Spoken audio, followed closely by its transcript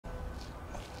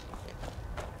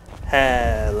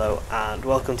Hello and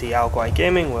welcome to Yaoguai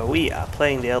Gaming, where we are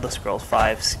playing the Elder Scrolls V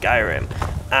Skyrim,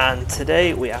 and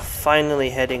today we are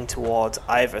finally heading towards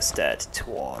Iverstead,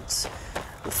 towards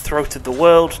the throat of the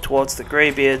world, towards the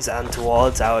Greybeards, and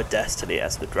towards our destiny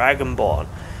as the Dragonborn.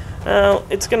 Now,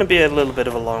 it's going to be a little bit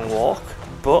of a long walk,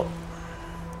 but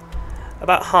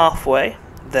about halfway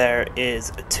there is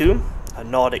a tomb, a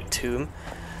Nordic tomb,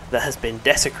 that has been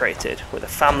desecrated with a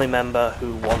family member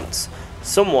who wants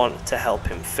someone to help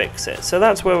him fix it. So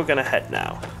that's where we're going to head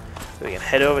now. We're going to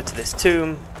head over to this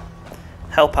tomb,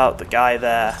 help out the guy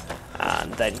there,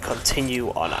 and then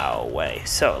continue on our way.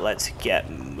 So let's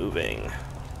get moving.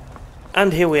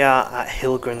 And here we are at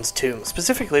Helgen's tomb.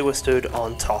 Specifically, we're stood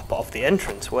on top of the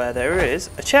entrance where there is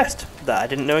a chest that I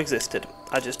didn't know existed.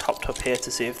 I just hopped up here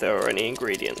to see if there were any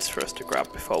ingredients for us to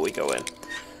grab before we go in.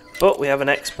 But we have an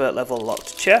expert level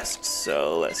locked chest,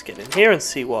 so let's get in here and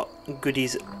see what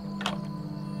goodies.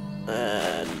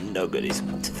 No goodies.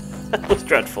 That was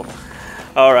dreadful.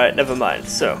 Alright, never mind.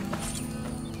 So,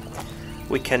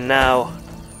 we can now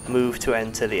move to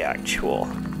enter the actual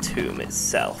tomb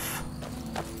itself.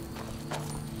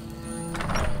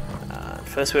 And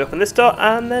first we open this door,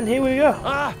 and then here we go.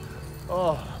 Ah!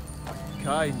 Oh,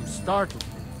 Kai, you startled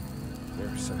me.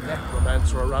 There's a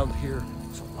necromancer around here,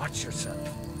 so watch yourself.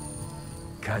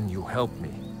 Can you help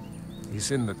me?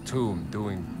 He's in the tomb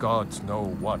doing gods know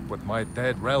what with my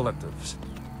dead relatives.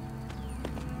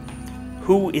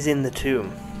 Who is in the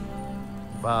tomb?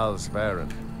 Val's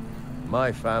Baron.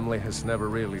 My family has never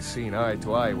really seen eye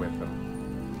to eye with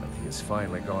him, but he has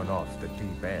finally gone off the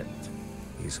deep end.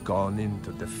 He's gone in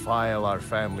to defile our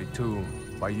family tomb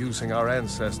by using our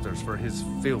ancestors for his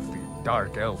filthy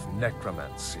dark elf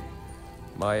necromancy.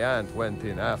 My aunt went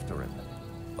in after him,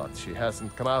 but she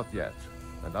hasn't come out yet.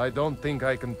 And I don't think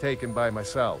I can take him by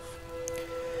myself.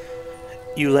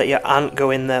 You let your aunt go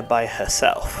in there by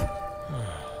herself?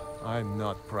 I'm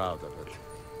not proud of it.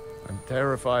 I'm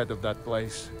terrified of that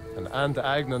place, and Aunt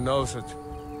Agna knows it.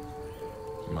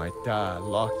 My dad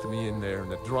locked me in there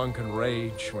in a drunken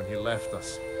rage when he left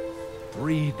us.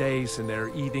 3 days in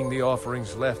there eating the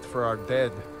offerings left for our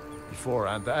dead, before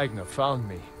Aunt Agna found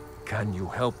me. Can you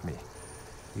help me?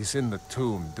 He's in the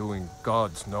tomb doing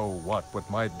gods know what with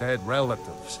my dead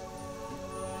relatives.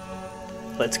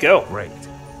 Let's go. Great.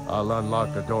 I'll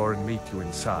unlock the door and meet you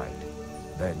inside.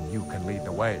 Then you can lead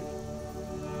the way.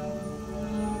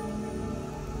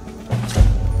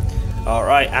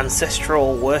 Alright,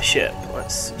 ancestral worship.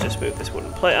 Let's just move this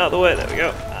wooden plate out of the way. There we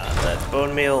go. And then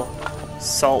bone meal,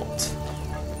 salt.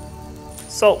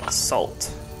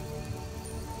 Salt.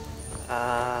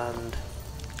 And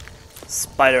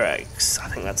spider eggs. I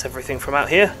think that's everything from out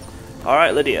here.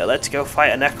 Alright, Lydia, let's go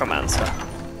fight a necromancer.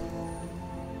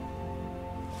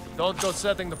 Don't go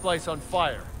setting the place on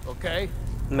fire, okay?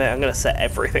 Mate, I'm gonna set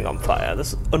everything on fire.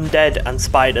 There's undead and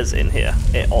spiders in here.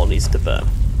 It all needs to burn.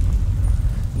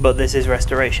 But this is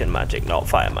restoration magic, not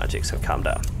fire magic, so calm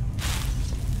down.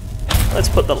 Let's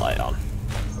put the light on.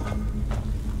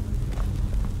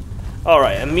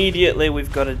 Alright, immediately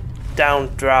we've got a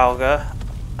downed Draugr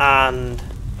and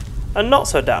a not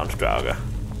so downed Draugr.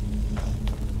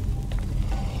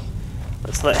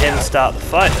 Let's let him start the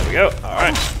fight. There we go.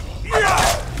 Alright.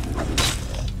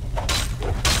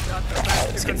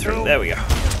 Let's get through. There we go.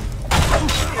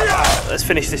 Let's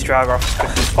finish this Draugr off as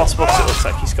quickly as possible because it looks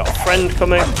like he's got a friend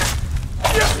coming.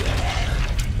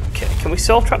 Okay, can we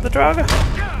soul trap the Draugr?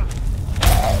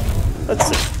 Let's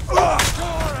see.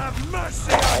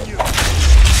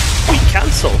 We can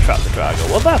soul trap the Draugr.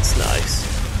 Well, that's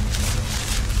nice.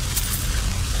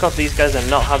 God, these guys are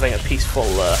not having a peaceful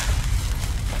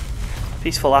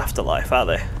afterlife, are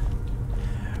they?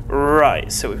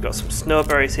 Right, so we've got some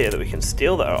snowberries here that we can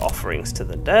steal that are offerings to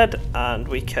the dead, and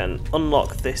we can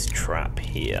unlock this trap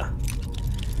here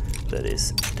that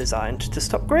is designed to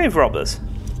stop grave robbers.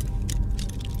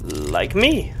 Like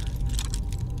me.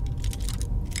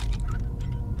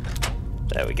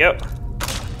 There we go.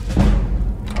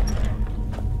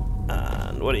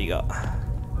 And what do you got?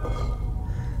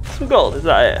 Some gold, is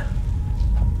that it?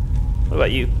 What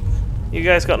about you? You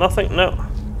guys got nothing? No.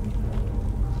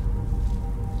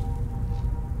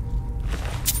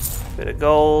 Bit of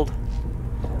gold.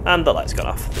 And the light's gone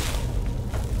off.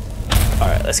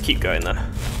 Alright, let's keep going then.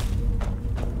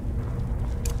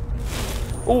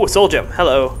 Ooh, a soul gem.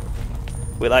 Hello.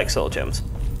 We like soul gems.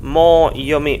 More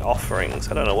yummy offerings.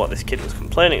 I don't know what this kid was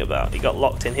complaining about. He got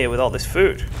locked in here with all this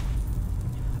food.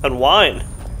 And wine.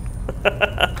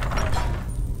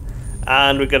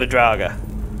 And we've got a Draugr.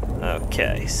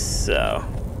 Okay, so...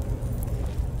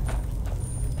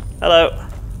 Hello.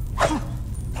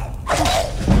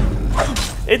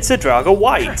 It's a Drago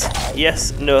White.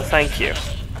 Yes, no, thank you.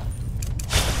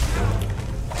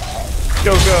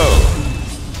 Go, go.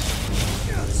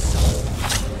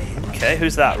 Okay,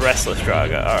 who's that? Restless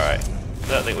Drago. Alright. I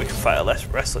don't think we can fight a less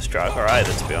Restless Drago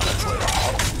either, to be honest.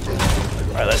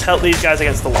 Alright, let's help these guys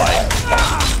against the White.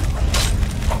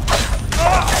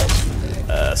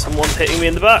 Someone's hitting me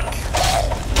in the back.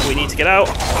 We need to get out.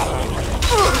 I'm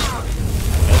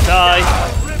gonna die.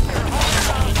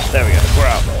 There we go, we're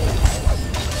out.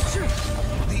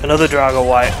 Another Drago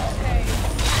White.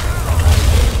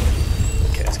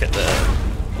 Okay, let's get the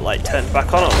light turned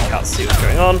back on. We can't see what's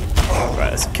going on. Right,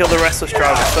 let's kill the Restless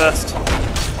Drago first.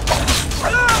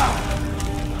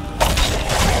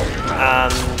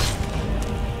 And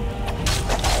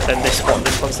then this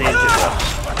one's the injured one.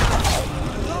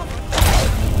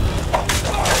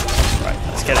 Right,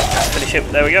 let's get it. Let's finish him.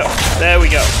 There we go. There we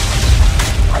go.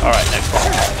 Alright, next one.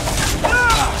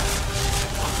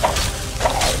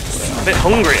 A bit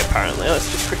hungry apparently. Let's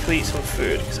just quickly eat some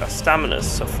food because our stamina's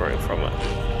suffering from it.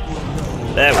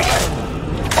 There we go.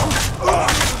 Right.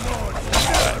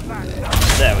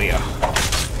 There we go.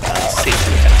 And let's see if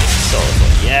we can catch the soul as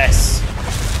well. Yes!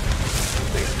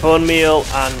 Bone meal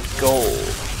and gold.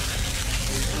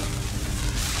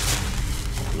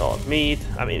 Lord Mead.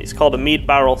 I mean, it's called a mead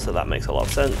barrel, so that makes a lot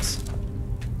of sense.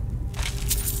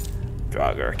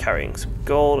 Drago are carrying some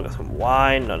gold. I've got some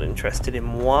wine. Not interested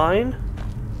in wine.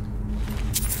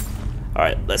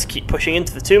 Alright, let's keep pushing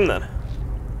into the tomb then.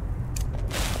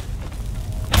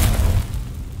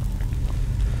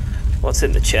 What's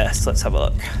in the chest? Let's have a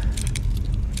look.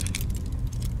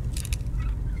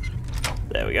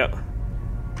 There we go.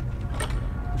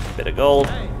 Bit of gold.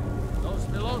 Hey, those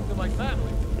belong to my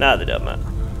family. Nah, they don't matter.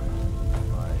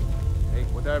 Fine. Take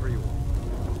whatever you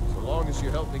want. So long as you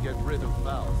help me get rid of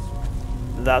Val's.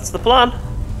 That's the plan.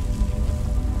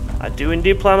 I do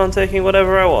indeed plan on taking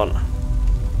whatever I want.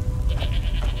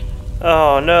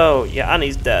 Oh no, yeah,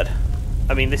 Annie's dead.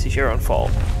 I mean, this is your own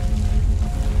fault.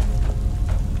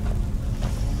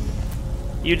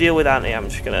 You deal with Annie, I'm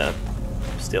just gonna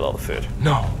steal all the food.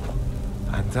 No.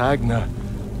 And Agna.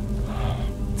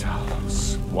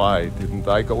 Talos. Why didn't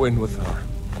I go in with her?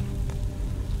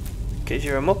 Because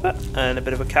you're a muppet and a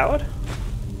bit of a coward.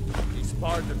 He's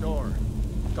barred the door.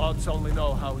 Gods only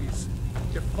know how he's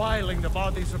defiling the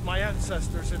bodies of my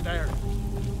ancestors in there.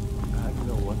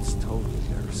 Agna once told me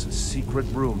there's a secret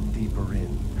room deeper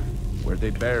in, where they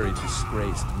bury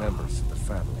disgraced members of the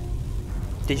family.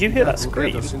 Did you hear that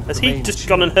scream? Has he just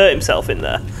gone and hurt himself in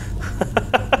there?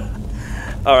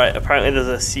 Alright, apparently there's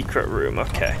a secret room,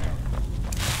 okay.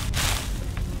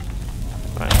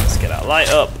 Right, let's get our light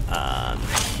up and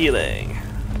healing.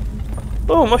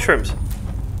 Oh, mushrooms.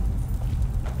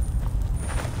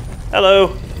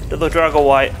 Hello, little Drago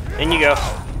White. In you go.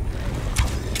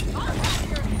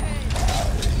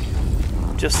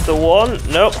 Just the one?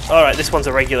 Nope. Alright, this one's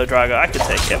a regular Drago. I can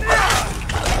take him.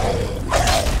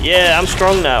 Yeah, I'm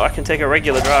strong now. I can take a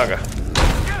regular Drago.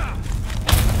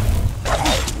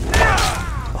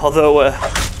 Although we're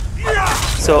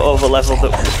so over leveled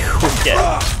that we get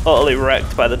utterly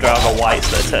wrecked by the Drago Whites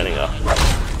that are turning up.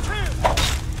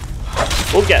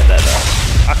 We'll get there though.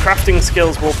 Our crafting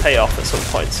skills will pay off at some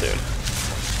point soon.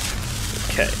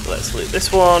 Okay, let's loot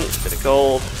this one. Bit of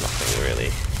gold. Nothing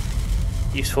really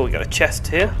useful. We got a chest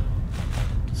here.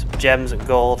 Some gems and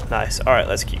gold. Nice. Alright,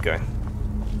 let's keep going.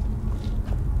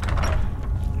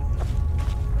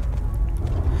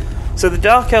 So the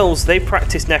Dark Elves, they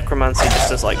practice necromancy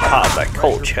just as like part of their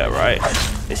culture, right?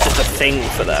 It's just a thing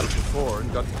for them.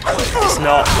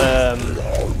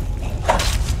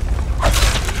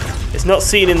 It's not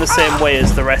seen in the same way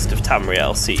as the rest of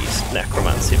Tamriel sees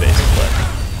necromancy, basically.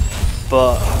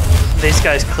 But this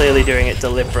guy's clearly doing it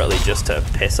deliberately just to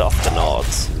piss off the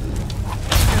Nords.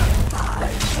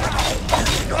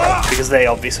 Because they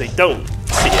obviously don't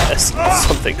see it as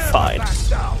something fine.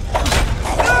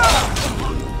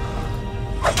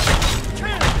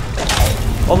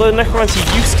 Although necromancy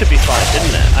used to be fine,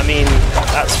 didn't it? I mean,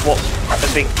 that's what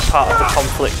a big part of the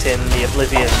conflict in the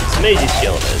Oblivion's Mages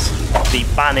Guild is. The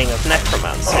banning of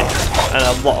necromancy. And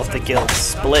a lot of the guilds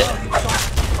split.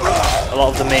 A lot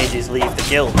of the mages leave the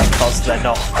guild because they're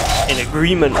not in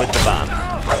agreement with the ban.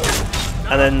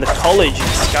 And then the college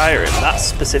in Skyrim, that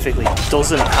specifically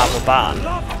doesn't have a ban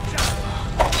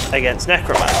against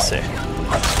necromancy.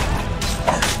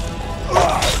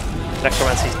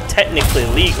 Necromancy is technically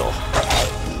legal.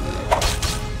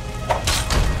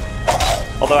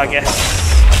 Although I guess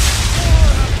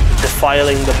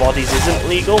defiling the bodies isn't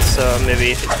legal, so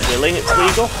maybe if it's willing it's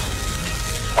legal.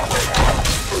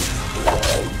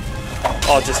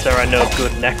 Or just there are no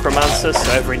good necromancers,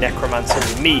 so every necromancer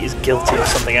we meet is guilty of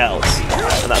something else.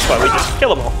 And that's why we just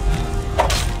kill them all.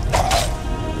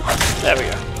 There we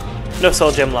go. No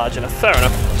soul gem large enough, fair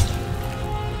enough.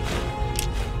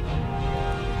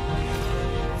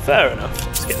 Fair enough.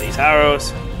 Let's get these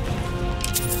arrows.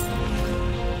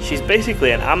 She's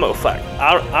basically an arrow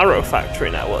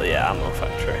factory now. Well, yeah, ammo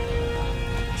factory.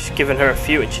 She's given her a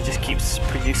few and she just keeps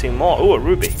producing more. Oh, a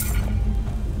ruby.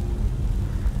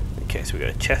 Okay, so we got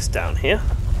a chest down here.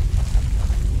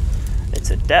 It's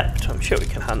adept. I'm sure we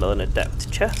can handle an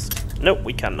adept chest. Nope,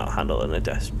 we cannot handle an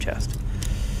adept chest.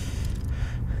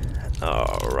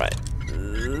 Alright.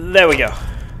 There we go.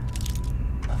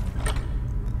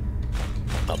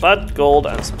 Not bad. Gold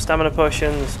and some stamina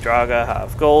potions. Draga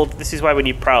have gold. This is why we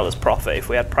need Prowler's Profit. If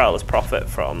we had Prowler's Profit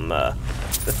from the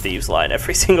Thieves line,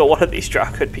 every single one of these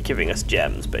Draga would be giving us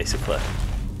gems, basically.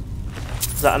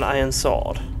 Is that an iron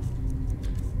sword?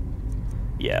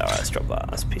 Yeah, alright, let's drop that.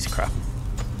 That's a piece of crap.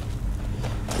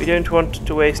 We don't want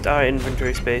to waste our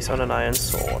inventory space on an iron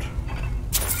sword.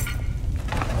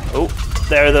 Oh,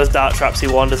 there are those dart traps he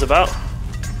wanders about.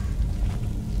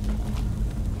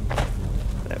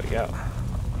 There we go.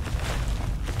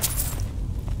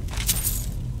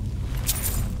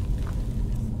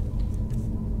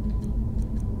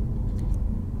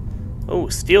 Oh,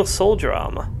 steel soldier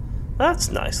armor.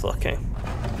 That's nice looking.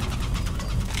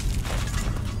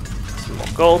 Some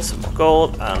more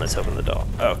gold, and let's open the door.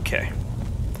 Okay.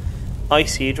 I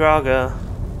see Draga.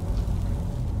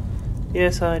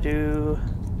 Yes, I do.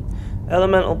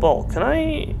 Elemental Bolt. Can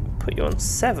I put you on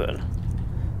 7?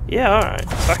 Yeah, alright.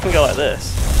 So I can go like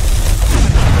this.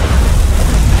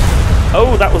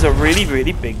 Oh, that was a really,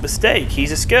 really big mistake.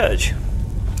 He's a Scourge.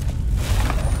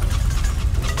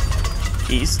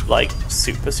 He's, like,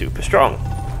 super, super strong.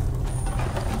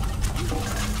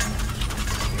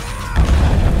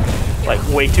 Like,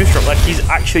 way too strong. Like,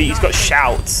 he's got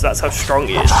shouts. That's how strong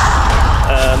he is.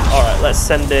 Alright, let's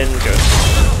send in Ghost.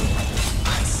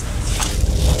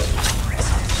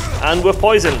 And we're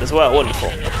poisoned as well. Wonderful.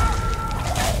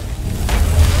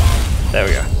 There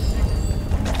we go.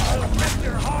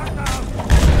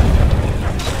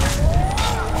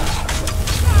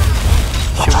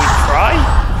 Should we try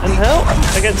and help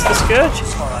against the Scourge?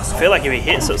 I feel like if he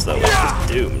hits us, though, we're just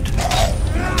doomed.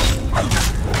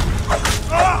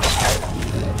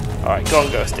 Alright, go on,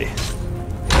 Ghosty.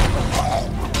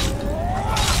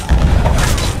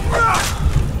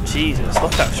 Jesus,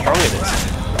 look how strong it is.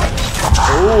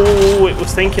 Oh, it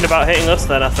was thinking about hitting us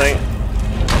then, I think.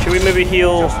 Should we maybe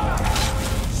heal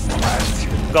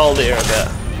Galdir a bit?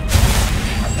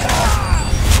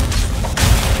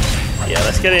 Yeah,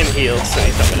 let's get him healed so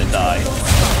he's not going to die.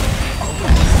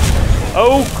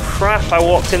 Oh crap, I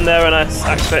walked in there and I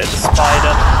activated the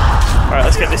spider. Alright,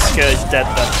 let's get this Scourge dead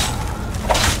then.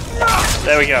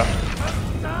 There we go.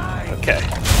 Okay.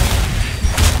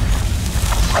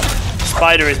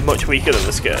 Spider is much weaker than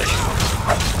the Scourge.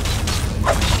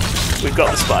 We've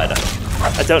got the spider.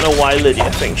 I don't know why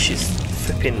Lydia thinks she's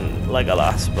flipping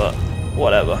Legolas, but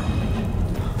whatever.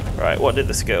 Right, what did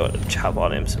the Scourge have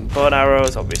on him? Some bow and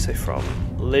arrows, obviously from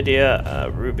Lydia,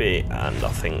 ruby, and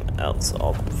nothing else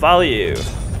of value.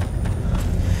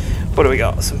 What do we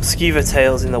got? Some skeever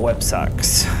tails in the web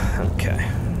sacks. Okay.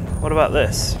 What about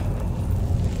this?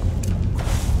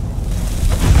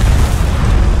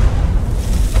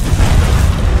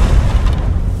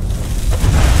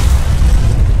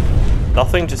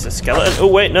 Nothing, just a skeleton. Oh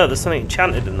wait, no, there's something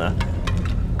enchanted in there.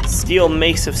 Steel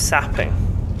Mace of Sapping.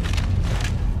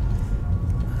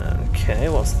 Okay,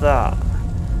 what's that?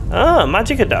 Ah,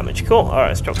 magicka damage, cool. Alright,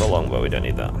 let's drop the longbow, we don't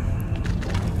need that.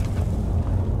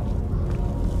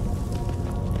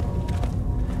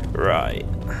 Right.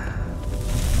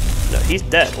 No, he's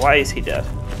dead. Why is he dead?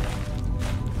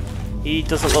 He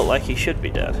doesn't look like he should be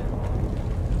dead.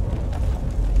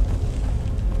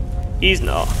 He's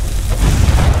not.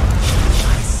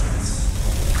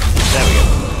 There we go.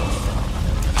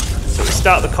 So we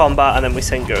start the combat and then we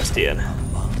send Ghosty in.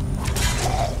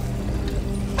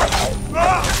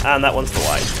 And that one's the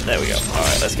white. There we go.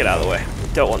 Alright, let's get out of the way.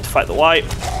 We don't want to fight the white.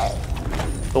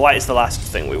 The white is the last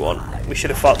thing we want. We should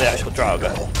have fought the actual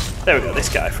Draga. There we go, this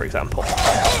guy, for example.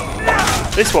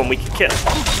 This one we can kill.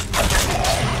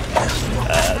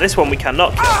 This one we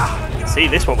cannot kill. See,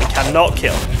 this one we cannot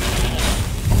kill.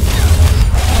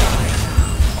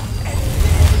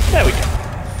 There we go.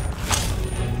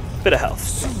 Bit of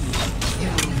health.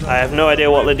 I have no idea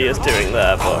what Lydia's doing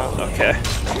there, but okay.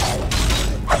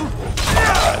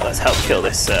 Alright, let's help kill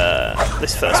this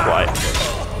this first white.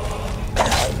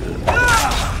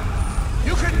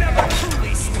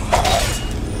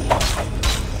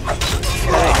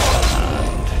 Okay,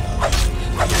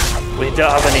 we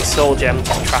don't have any soul gems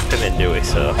to trap him in, do we?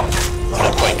 So there's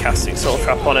no point casting soul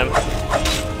trap on him.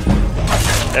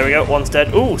 There we go, one's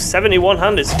dead. Ooh, 71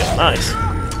 handed skill, nice.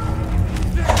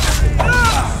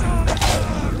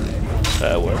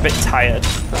 We're a bit tired.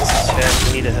 That's a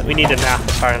shame. We need a nap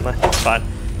apparently. It's fine.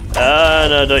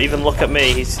 No, don't even look at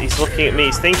me. He's looking at me.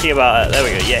 He's thinking about it. There we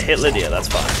go. Yeah, hit Lydia. That's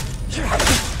fine.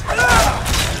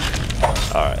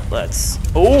 All right, let's.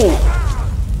 Ooh.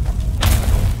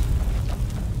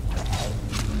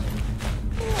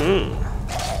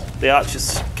 The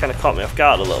archers kind of caught me off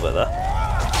guard a little bit there.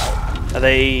 Are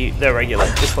they? They're regular.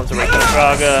 This one's a regular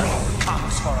Draga.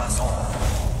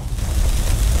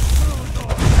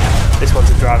 This one's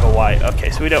a Draga White. Okay,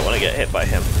 so we don't want to get hit by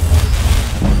him.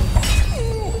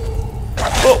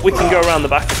 But we can go around the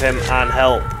back of him and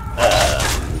help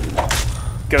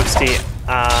Ghosty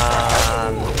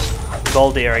and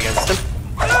Goldier against him.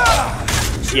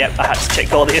 Yep, I had to check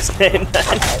Goldier's name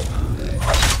then.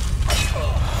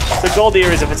 So Goldier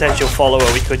is a potential follower.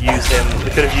 We could use him. We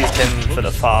could have used him for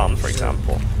the farm, for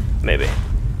example. Maybe.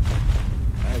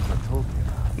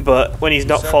 But when he's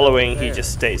not following, he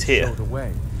just stays here.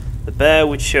 The bear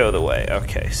would show the way.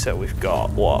 Okay, so we've got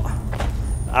what?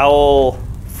 Owl,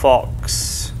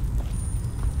 fox,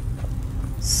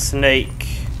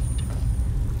 snake,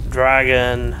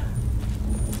 dragon,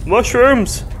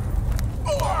 mushrooms.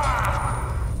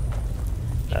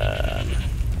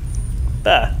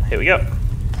 There, here we go.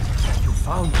 You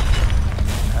found it. The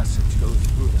passage goes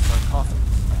through the sarcophagus.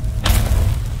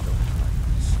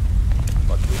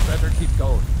 But we better keep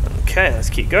going. Okay,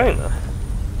 let's keep going then.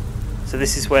 So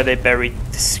this is where they buried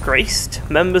disgraced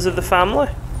members of the family.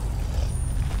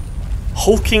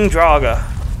 Hulking Draga.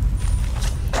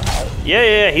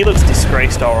 Yeah, he looks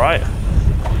disgraced, all right.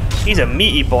 He's a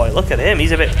meaty boy. Look at him.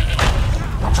 He's a bit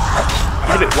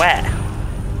wet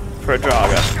for a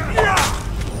Draga.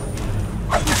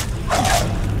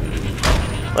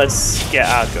 Let's get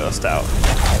our ghost out.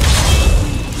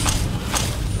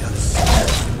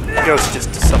 Ghost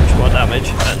just does so much more damage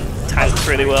and tanks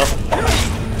really well.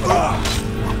 Go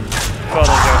on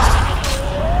then, Ghost.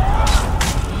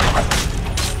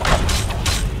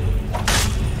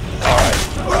 Alright.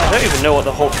 I don't even know what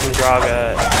the Hulking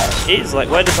Draga is. Like,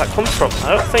 where does that come from?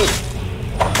 I don't think...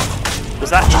 Was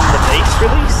that in the base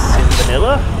release? In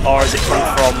vanilla? Or has it come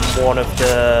from one of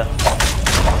the...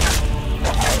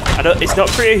 It's not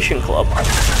Creation Club.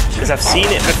 Because I've seen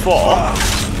it before.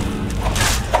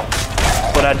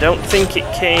 But I don't think it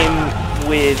came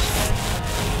with...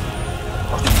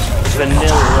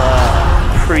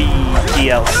 vanilla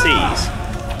pre-DLCs.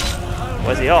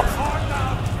 Where's he off?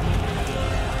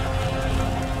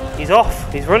 He's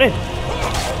off. He's running.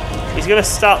 He's gonna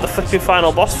start the flipping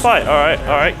final boss fight.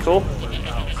 Alright, cool.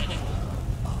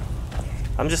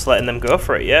 I'm just letting them go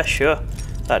for it. Yeah, sure.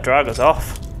 That Draga's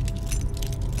off.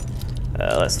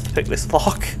 Let's pick this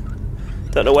lock.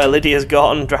 Don't know where Lydia's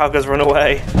gone. Draga's run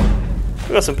away.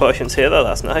 We've got some potions here though,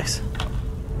 that's nice.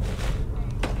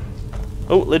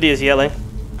 Oh, Lydia's yelling.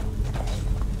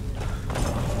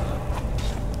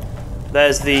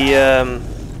 There's the,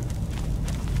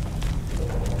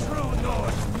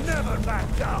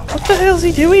 What the hell's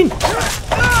he doing?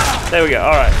 There we go,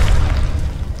 alright.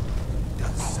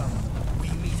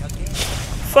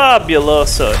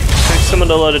 Fabuloso. We've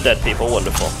summoned a load of dead people,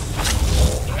 wonderful.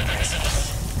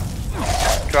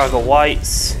 Draga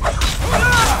Whites.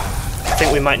 I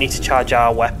think we might need to charge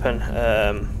our weapon.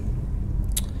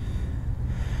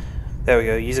 There we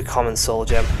go, use a common soul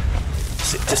gem.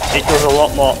 It does a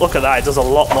lot more, look at that, it does a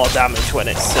lot more damage when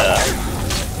it's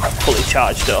fully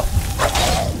charged up.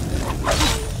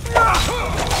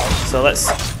 So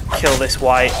let's kill this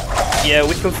white. Yeah,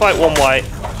 we can fight one white.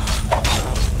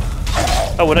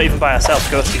 Oh, we're not even by ourselves,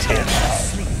 Ghosty's here.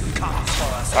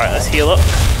 Alright, let's heal up.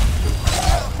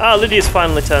 Ah, Lydia's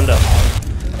finally turned up.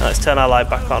 Now let's turn our light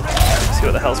back on. See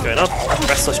what the hell's going on.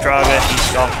 Restless Draga,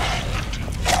 he's gone.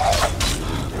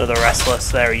 Another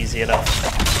Restless, they're easy enough.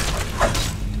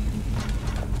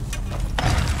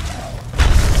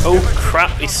 Oh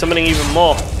crap, he's summoning even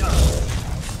more.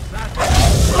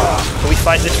 Can we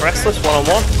fight this Restless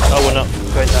one-on-one? Oh, we're not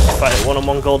going to have to fight it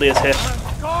one-on-one. Goldier's here.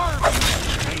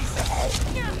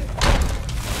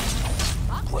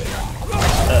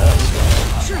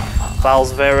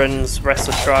 Valsveren's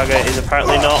Restless Draga is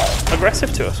apparently not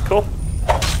aggressive to us. Cool.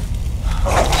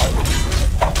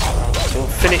 So we'll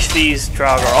finish these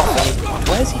Draga off. And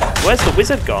where's the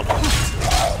wizard gone?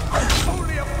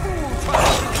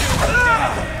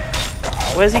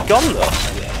 Where's he gone though?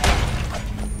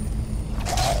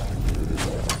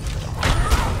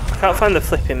 I can't find the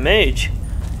flipping mage.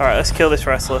 Alright, let's kill this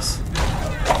Restless.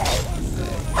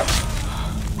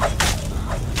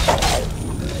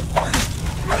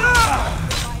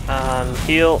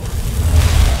 heal.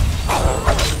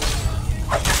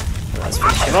 Let's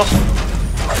finish him off.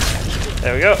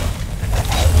 There we go.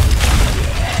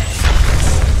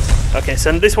 Okay,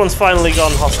 so this one's finally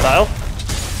gone hostile.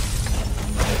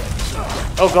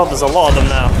 Oh god, there's a lot of them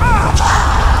now.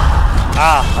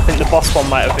 Ah, I think the boss one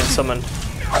might have been summoned.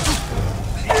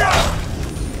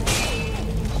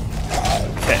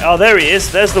 Okay, oh there he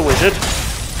is, there's the wizard.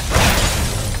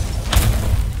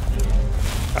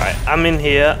 Alright, I'm in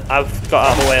here, I've got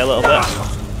out of the way a little bit.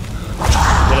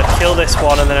 I'm going to kill this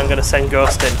one and then I'm going to send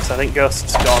Ghost in, because I think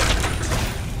Ghost's gone.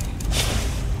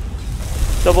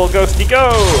 Double Ghosty go!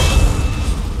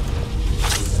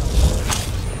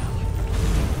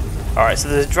 Alright, so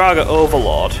there's a Draga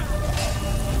Overlord.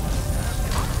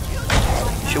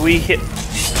 Should we hit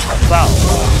that?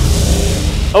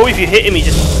 Oh, if you hit him, he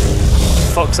just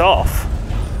fucks off.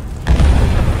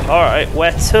 Alright,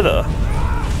 where to though?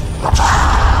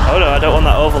 Oh no, I don't want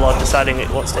that Overlord deciding it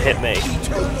wants to hit me.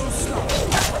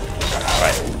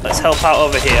 Alright, let's help out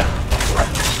over here.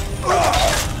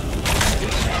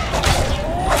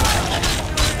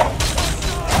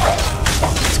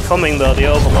 It's coming though, the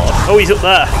Overlord. Oh, he's up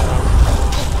there.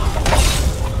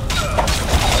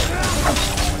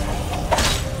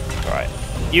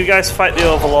 You guys fight the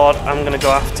Overlord, I'm gonna go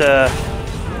after...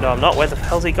 No, I'm not. Where the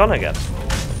hell's he gone again?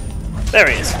 There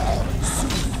he is.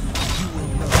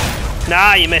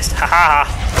 Nah, you missed. Ha ha ha.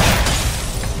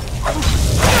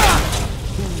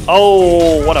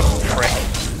 Oh, what a prick.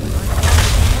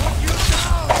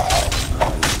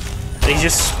 He's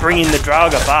just springing the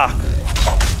Draga back.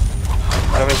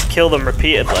 I'm having to kill them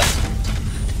repeatedly.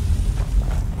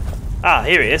 Ah,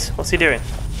 here he is. What's he doing?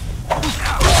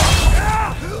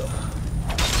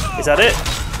 Is that it?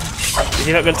 Is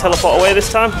he not going to teleport away this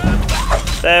time?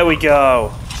 There we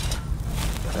go.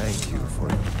 Thank you for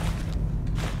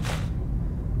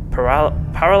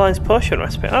Paralyzed potion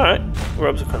recipe. Alright.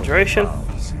 Robes of Conjuration.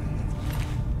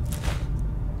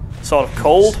 Sword of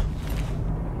Cold.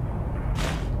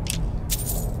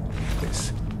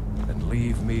 this, and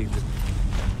leave me to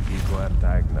Ego and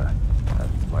Dagna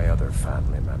and my other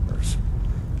family members.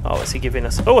 Oh, is he giving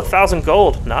us... Oh, 1,000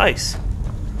 gold. Nice.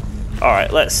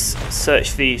 Alright, let's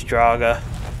search these Draga.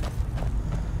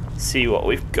 See what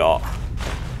we've got.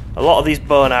 A lot of these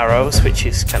bow and arrows, which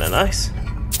is kind of nice.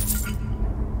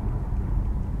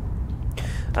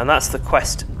 And that's the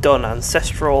quest done,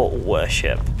 Ancestral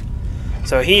Worship.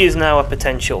 So he is now a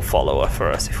potential follower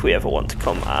for us if we ever want to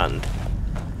come and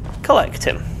collect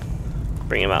him.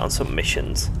 Bring him out on some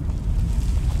missions.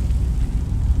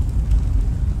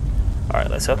 Alright,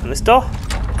 let's open this door.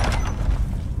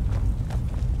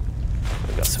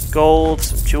 We've got some gold,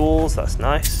 some jewels, that's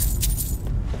nice.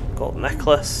 Gold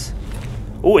necklace.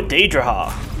 Ooh, a Daedra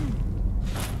heart.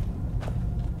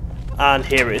 And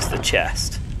here is the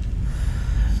chest.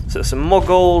 So some more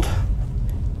gold.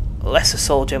 Lesser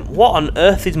soul gem. What on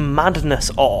earth is madness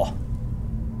ore?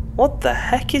 What the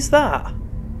heck is that?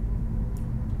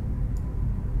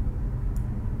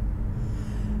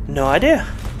 No idea.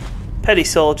 Petty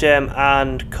soul gem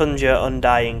and conjure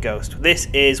undying ghost. This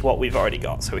is what we've already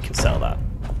got, so we can sell that.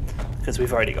 Because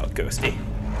we've already got Ghosty.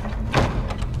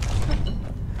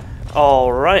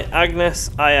 Alright, Agnes,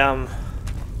 I am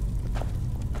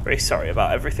very sorry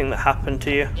about everything that happened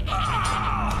to you.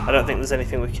 I don't think there's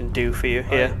anything we can do for you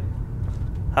here.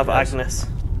 Have Agnes.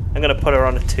 I'm going to put her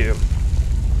on a tomb.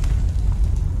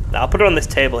 Now, I'll put her on this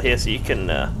table here so you can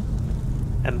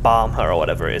embalm her or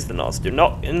whatever it is the Nords do.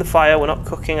 Not in the fire, we're not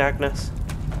cooking Agnes.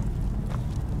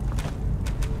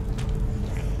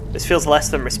 This feels less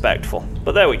than respectful,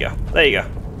 but there we go. There you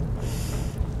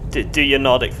go. Do your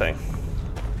Nordic thing.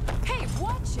 Hey,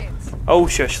 watch it. Oh,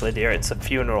 shush, Lydia, it's a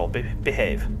funeral.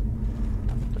 Behave.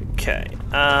 Okay,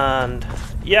 and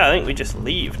yeah, I think we just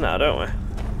leave now, don't we?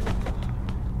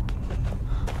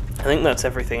 I think that's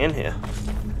everything in here.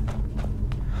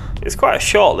 It's quite a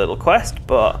short little quest,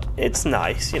 but it's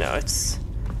nice, you know, it's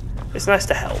nice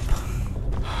to help.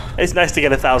 It's nice to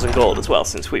get 1,000 gold as well,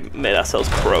 since we made ourselves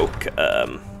broke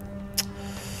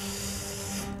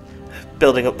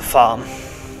building up the farm.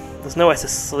 There's nowhere to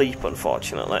sleep,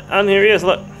 unfortunately. And here he is,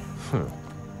 look.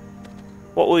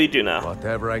 What will you do now?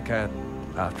 Whatever I can.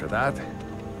 After that,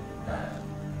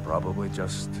 probably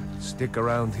just stick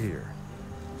around here.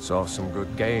 Saw some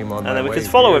good game on my way. And then we can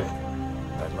follow him.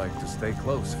 I'd like to stay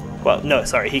close for a while. Well, no,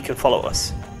 sorry, he can follow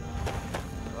us.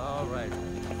 All right.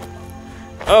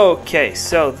 Okay,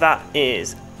 so that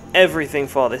is everything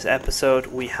for this episode.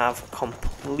 We have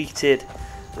completed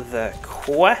the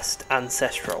quest,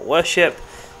 Ancestral Worship,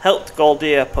 helped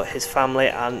Goldir put his family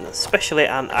and especially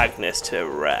Aunt Agnes to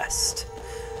rest.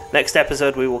 Next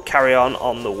episode we will carry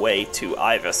on the way to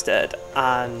Iverstead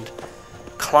and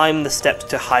climb the steps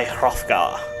to High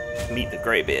Hrothgar, meet the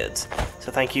Greybeards.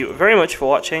 So thank you very much for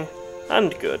watching,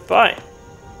 and goodbye.